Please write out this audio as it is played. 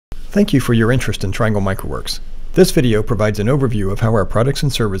Thank you for your interest in Triangle MicroWorks. This video provides an overview of how our products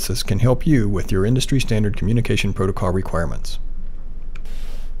and services can help you with your industry standard communication protocol requirements.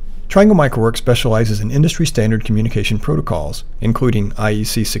 Triangle MicroWorks specializes in industry standard communication protocols, including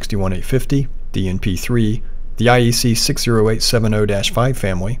IEC 61850, DNP3, the IEC 60870-5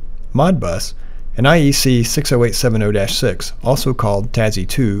 family, Modbus, and IEC 60870-6, also called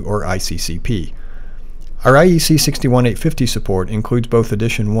TASI-2 or ICCP. Our IEC 61850 support includes both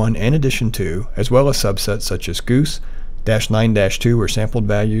Edition 1 and Edition 2, as well as subsets such as GOOSE, -9-2 or sampled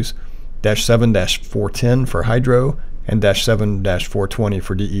values, -7-410 for hydro, and -7-420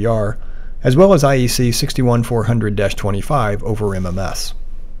 for DER, as well as IEC 61400-25 over MMS.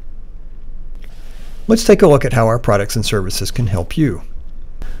 Let's take a look at how our products and services can help you.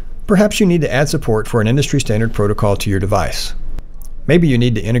 Perhaps you need to add support for an industry standard protocol to your device. Maybe you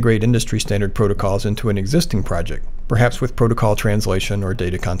need to integrate industry standard protocols into an existing project, perhaps with protocol translation or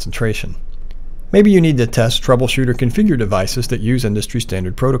data concentration. Maybe you need to test, troubleshoot, or configure devices that use industry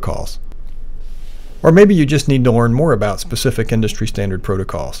standard protocols. Or maybe you just need to learn more about specific industry standard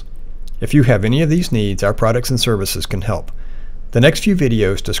protocols. If you have any of these needs, our products and services can help. The next few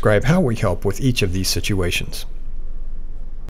videos describe how we help with each of these situations.